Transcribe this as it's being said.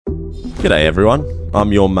G'day everyone,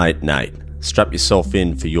 I'm your mate Nate. Strap yourself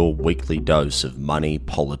in for your weekly dose of money,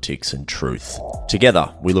 politics and truth.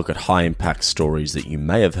 Together, we look at high-impact stories that you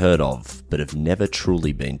may have heard of, but have never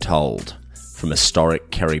truly been told. From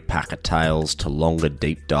historic Kerry Packer tales to longer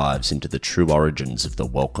deep dives into the true origins of the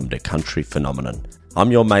welcome to country phenomenon.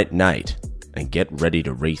 I'm your mate Nate, and get ready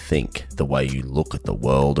to rethink the way you look at the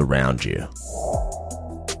world around you.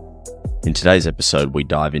 In today's episode, we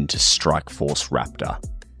dive into Strike Force Raptor,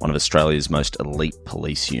 one of Australia's most elite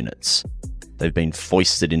police units. They've been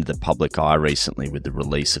foisted into the public eye recently with the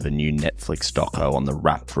release of a new Netflix doco on the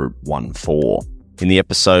rap group 1-4. In the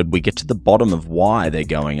episode, we get to the bottom of why they're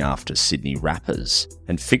going after Sydney rappers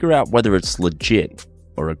and figure out whether it's legit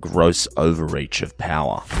or a gross overreach of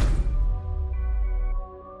power.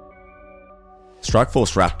 Strike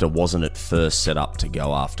Force Raptor wasn't at first set up to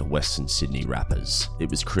go after Western Sydney rappers. It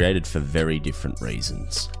was created for very different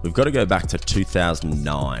reasons. We've got to go back to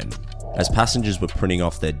 2009. As passengers were printing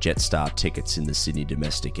off their Jetstar tickets in the Sydney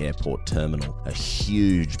domestic airport terminal, a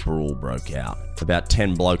huge brawl broke out. About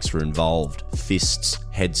 10 blokes were involved, fists,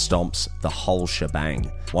 head stomps, the whole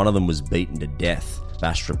shebang. One of them was beaten to death,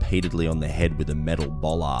 bashed repeatedly on the head with a metal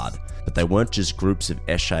bollard. But they weren't just groups of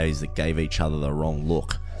eshays that gave each other the wrong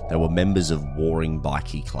look. They were members of warring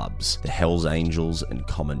bikie clubs, the Hells Angels and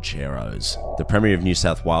Comancheros. The Premier of New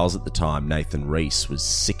South Wales at the time, Nathan Rees, was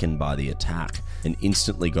sickened by the attack and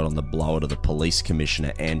instantly got on the blower to the Police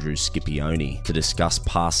Commissioner Andrew Scipione to discuss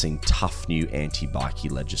passing tough new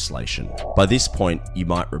anti-bikie legislation. By this point, you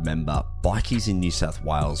might remember, bikies in New South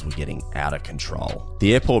Wales were getting out of control.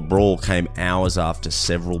 The airport brawl came hours after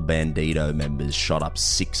several Bandido members shot up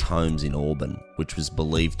 6 homes in Auburn, which was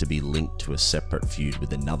believed to be linked to a separate feud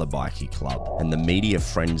with another bikie club, and the media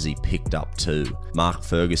frenzy picked up too. Mark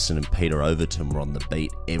Ferguson and Peter Overton were on the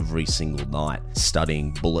beat every single night,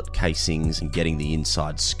 studying bullet casings and getting the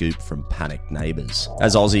inside scoop from panicked neighbours.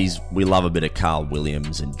 As Aussies, we love a bit of Carl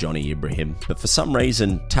Williams and Johnny Ibrahim, but for some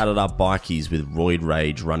reason, tatted up bikies with roid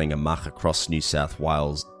rage running amok across New South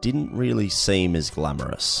Wales didn't really seem as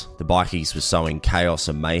glamorous. The bikies were sowing chaos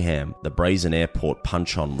and mayhem. The brazen airport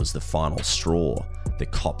punch-on was the final straw. The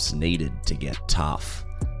cops needed to get tough.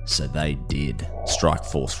 So they did. Strike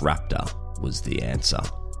Force Raptor was the answer.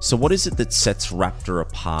 So what is it that sets Raptor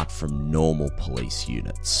apart from normal police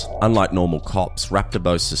units? Unlike normal cops, Raptor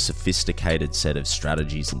boasts a sophisticated set of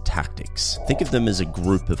strategies and tactics. Think of them as a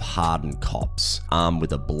group of hardened cops, armed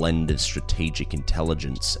with a blend of strategic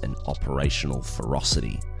intelligence and operational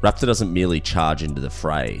ferocity. Raptor doesn't merely charge into the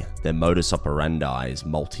fray. Their modus operandi is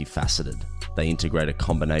multifaceted. They integrate a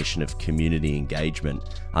combination of community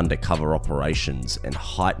engagement, undercover operations, and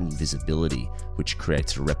heightened visibility, which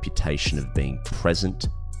creates a reputation of being present,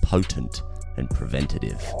 potent, and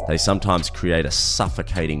preventative. They sometimes create a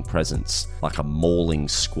suffocating presence, like a mauling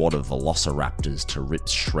squad of velociraptors to rip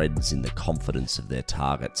shreds in the confidence of their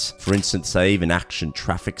targets. For instance, they even action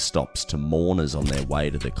traffic stops to mourners on their way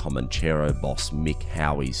to the Comanchero boss Mick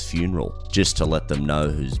Howie's funeral, just to let them know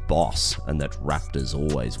who's boss and that Raptor's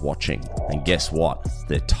always watching. And guess what?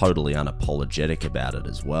 They're totally unapologetic about it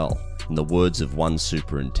as well. In the words of one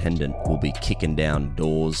superintendent, we'll be kicking down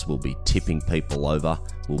doors, we'll be tipping people over,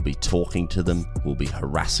 we'll be talking to them, we'll be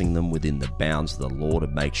harassing them within the bounds of the law to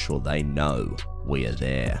make sure they know we are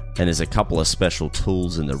there. And there's a couple of special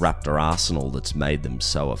tools in the Raptor arsenal that's made them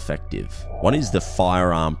so effective. One is the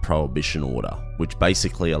Firearm Prohibition Order, which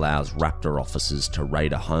basically allows Raptor officers to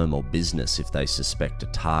raid a home or business if they suspect a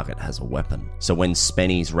target has a weapon. So when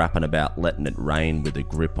Spenny's rapping about letting it rain with a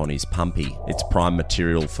grip on his pumpy, it's prime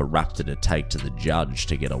material for Raptor to take to the judge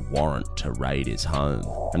to get a warrant to raid his home.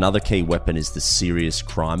 Another key weapon is the Serious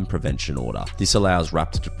Crime Prevention Order. This allows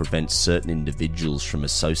Raptor to prevent certain individuals from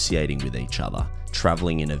associating with each other,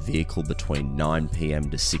 travelling in a vehicle between 9 PM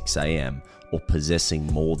to 6 AM, or possessing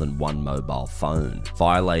more than one mobile phone.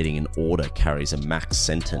 Violating an order carries a max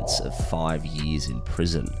sentence of 5 years in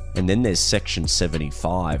prison. And then there's Section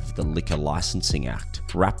 75, the Liquor Licensing Act.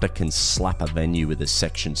 Raptor can slap a venue with a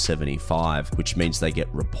Section 75, which means they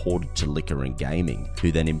get reported to Liquor and Gaming,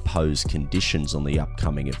 who then impose conditions on the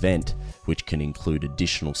upcoming event, which can include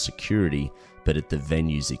additional security, but at the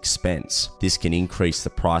venue's expense. This can increase the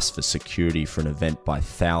price for security for an event by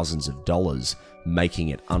thousands of dollars, making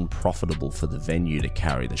it unprofitable for the venue to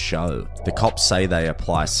carry the show. The cops say they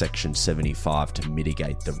apply Section 75 to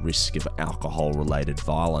mitigate the risk of alcohol-related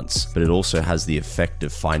violence, but it also has the effect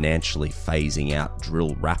of financially phasing out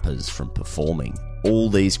drill rappers from performing. All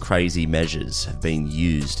these crazy measures have been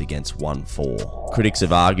used against 1-4. Critics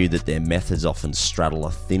have argued that their methods often straddle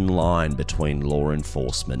a thin line between law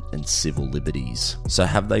enforcement and civil liberties. So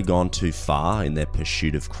have they gone too far in their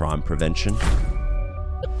pursuit of crime prevention?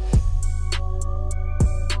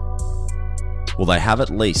 Well, they have at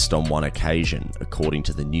least on one occasion, according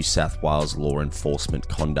to the New South Wales Law Enforcement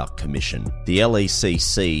Conduct Commission. The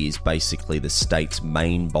LECC is basically the state's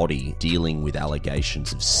main body dealing with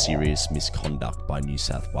allegations of serious misconduct by New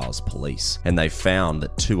South Wales Police, and they found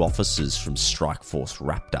that 2 officers from Strikeforce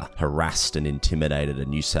Raptor harassed and intimidated a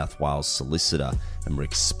New South Wales solicitor and were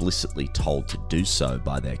explicitly told to do so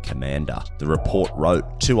by their commander. The report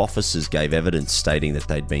wrote, 2 officers gave evidence stating that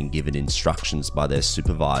they'd been given instructions by their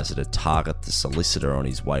supervisor to target the solicitor on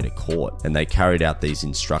his way to court, and they carried out these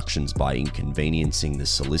instructions by inconveniencing the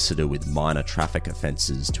solicitor with minor traffic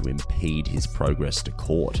offences to impede his progress to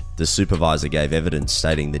court. The supervisor gave evidence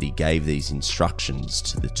stating that he gave these instructions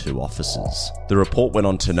to the 2 officers. The report went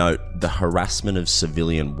on to note the harassment of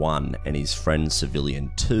Civilian 1 and his friend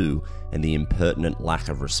Civilian 2 and the impertinent lack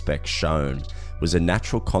of respect shown was a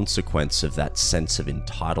natural consequence of that sense of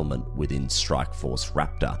entitlement within Strikeforce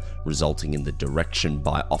Raptor, resulting in the direction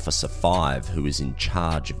by Officer 5, who is in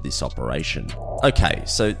charge of this operation. Okay,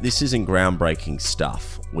 so this isn't groundbreaking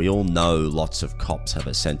stuff. We all know lots of cops have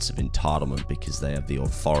a sense of entitlement because they have the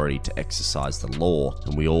authority to exercise the law,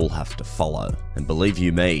 and we all have to follow. And believe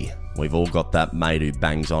you me, we've all got that mate who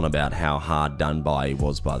bangs on about how hard done by he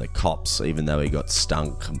was by the cops, even though he got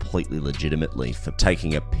stung completely legitimately for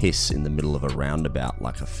taking a piss in the middle of a roundabout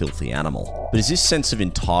like a filthy animal. But is this sense of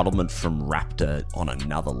entitlement from Raptor on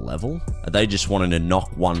another level? Are they just wanting to knock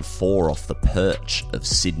 1-4 off the perch of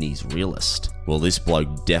Sydney's realist? Well, this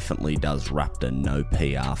bloke definitely does Raptor no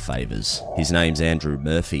PR favours. His name's Andrew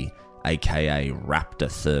Murphy, aka Raptor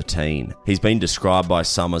 13. He's been described by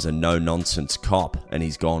some as a no-nonsense cop, and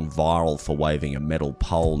he's gone viral for waving a metal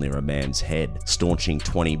pole near a man's head, staunching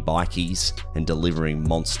 20 bikies, and delivering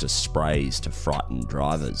monster sprays to frighten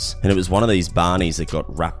drivers. And it was one of these Barneys that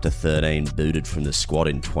got Raptor 13 booted from the squad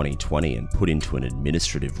in 2020 and put into an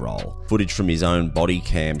administrative role. Footage from his own body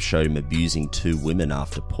cam showed him abusing 2 women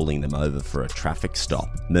after pulling them over for a traffic stop.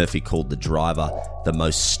 Murphy called the driver the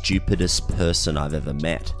most stupidest person I've ever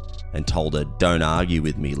met, and told her, "Don't argue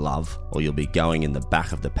with me, love, or you'll be going in the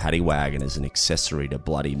back of the paddy wagon as an accessory to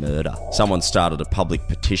bloody murder." Someone started a public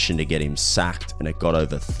petition to get him sacked, and it got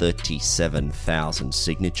over 37,000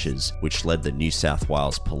 signatures, which led the New South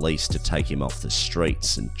Wales Police to take him off the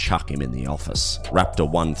streets and chuck him in the office. Raptor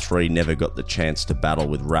 1-3 never got the chance to battle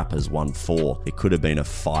with Rappers 1-4. It could have been a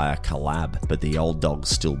fire collab, but the old dog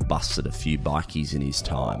still busted a few bikies in his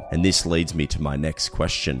time. And this leads me to my next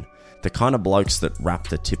question. The kind of blokes that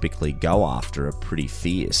Raptor typically go after are pretty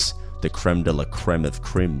fierce, the creme de la creme of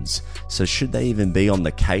crims. So should they even be on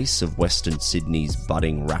the case of Western Sydney's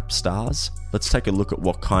budding rap stars? Let's take a look at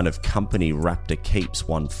what kind of company Raptor keeps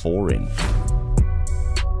 1-4 in.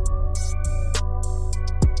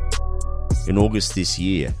 In August this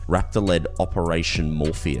year, Raptor led Operation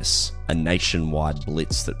Morpheus, a nationwide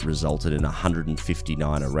blitz that resulted in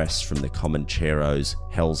 159 arrests from the Comancheros,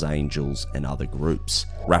 Hells Angels, and other groups.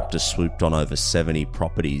 Raptor swooped on over 70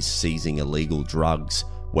 properties, seizing illegal drugs,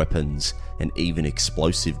 weapons, and even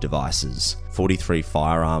explosive devices. 43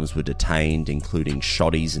 firearms were detained, including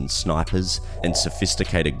shotties and snipers, and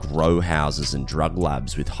sophisticated grow houses and drug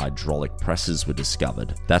labs with hydraulic presses were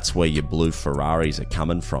discovered. That's where your blue Ferraris are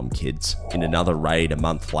coming from, kids. In another raid a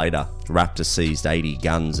month later, Raptor seized 80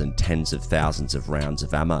 guns and tens of thousands of rounds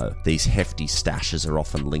of ammo. These hefty stashes are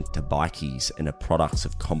often linked to bikies and are products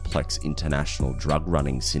of complex international drug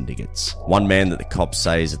running syndicates. One man that the cops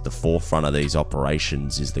say is at the forefront of these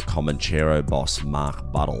operations is the Comanchero boss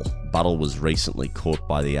Mark Buttle. Buttle was recently caught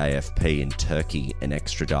by the AFP in Turkey and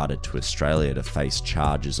extradited to Australia to face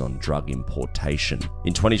charges on drug importation.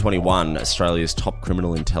 In 2021, Australia's top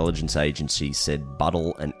criminal intelligence agency said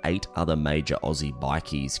Buttle and 8 other major Aussie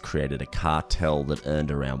bikies created a cartel that earned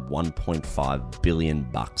around $1.5 billion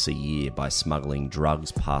a year by smuggling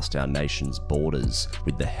drugs past our nation's borders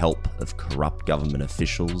with the help of corrupt government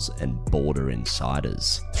officials and border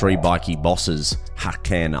insiders. 3 bikie bosses,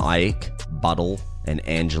 Hakan Ayik, Buttle, and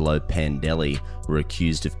Angelo Pandelli were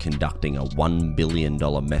accused of conducting a $1 billion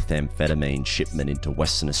methamphetamine shipment into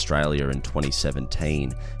Western Australia in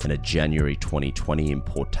 2017 and a January 2020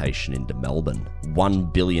 importation into Melbourne.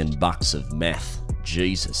 $1 billion of meth.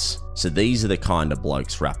 Jesus. So these are the kind of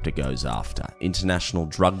blokes Raptor goes after. International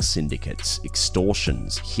drug syndicates,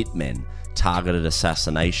 extortions, hitmen, targeted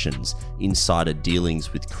assassinations, insider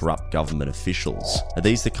dealings with corrupt government officials. Are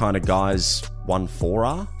these the kind of guys 1-4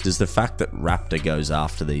 are? Does the fact that Raptor goes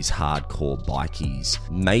after these hardcore bikies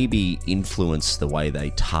maybe influence the way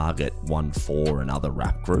they target 1-4 and other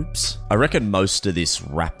rap groups? I reckon most of this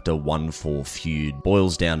Raptor 1-4 feud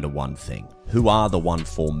boils down to one thing. Who are the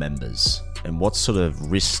 1-4 members? and what sort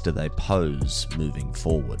of risk do they pose moving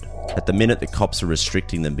forward? At the minute, the cops are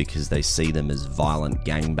restricting them because they see them as violent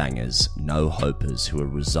gangbangers, no-hopers who are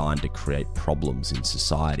resigned to create problems in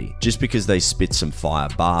society. Just because they spit some fire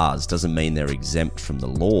bars doesn't mean they're exempt from the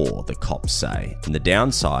law, the cops say, and the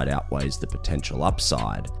downside outweighs the potential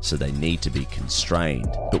upside, so they need to be constrained.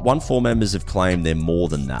 But 1-4 members have claimed they're more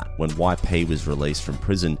than that. When YP was released from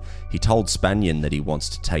prison, he told Spanion that he wants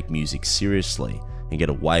to take music seriously and get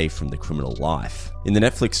away from the criminal life. In the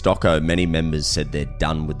Netflix doco, many members said they're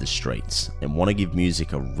done with the streets and want to give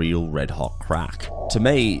music a real red-hot crack. To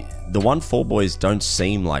me, the 1-4 boys don't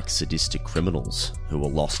seem like sadistic criminals who are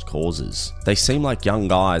lost causes. They seem like young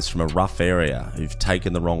guys from a rough area who've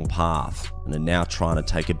taken the wrong path and are now trying to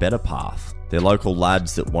take a better path. They're local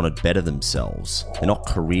lads that want to better themselves. They're not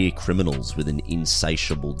career criminals with an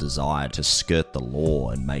insatiable desire to skirt the law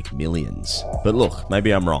and make millions. But look,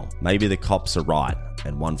 maybe I'm wrong. Maybe the cops are right,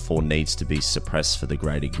 and 1-4 needs to be suppressed for the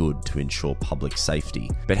greater good to ensure public safety.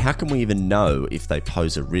 But how can we even know if they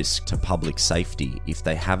pose a risk to public safety if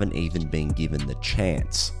they haven't even been given the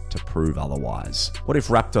chance to prove otherwise? What if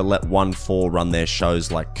Raptor let 1-4 run their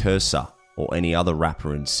shows like Cursor, or any other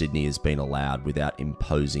rapper in Sydney has been allowed without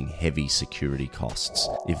imposing heavy security costs?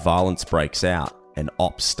 If violence breaks out and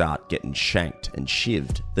ops start getting shanked and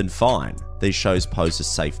shivved, then fine. These shows pose a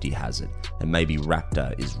safety hazard, and maybe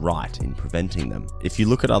Raptor is right in preventing them. If you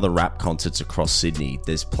look at other rap concerts across Sydney,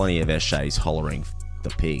 there's plenty of eshays hollering the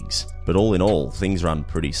pigs. But all in all, things run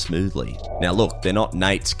pretty smoothly. Now look, they're not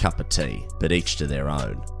Nate's cup of tea, but each to their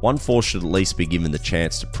own. 1-4 should at least be given the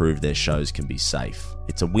chance to prove their shows can be safe.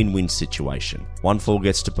 It's a win-win situation. 1-4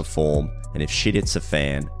 gets to perform, and if shit hits a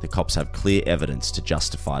fan, the cops have clear evidence to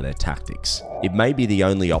justify their tactics. It may be the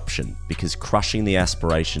only option, because crushing the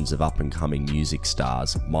aspirations of up-and-coming music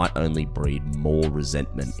stars might only breed more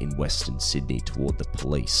resentment in Western Sydney toward the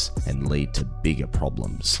police and lead to bigger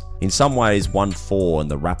problems. In some ways, 1-4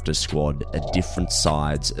 and the Raptor squad are different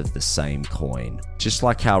sides of the same coin. Just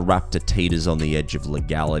like how Raptor teeters on the edge of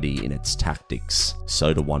legality in its tactics,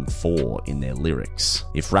 so do 1-4 in their lyrics.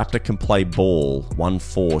 If Raptor can play ball,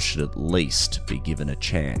 1-4 should at least be given a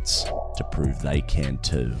chance to prove they can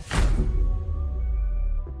too.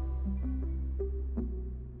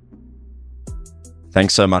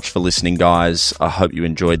 Thanks so much for listening, guys. I hope you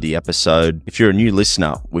enjoyed the episode. If you're a new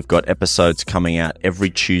listener, we've got episodes coming out every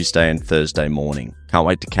Tuesday and Thursday morning. Can't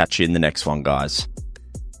wait to catch you in the next one, guys.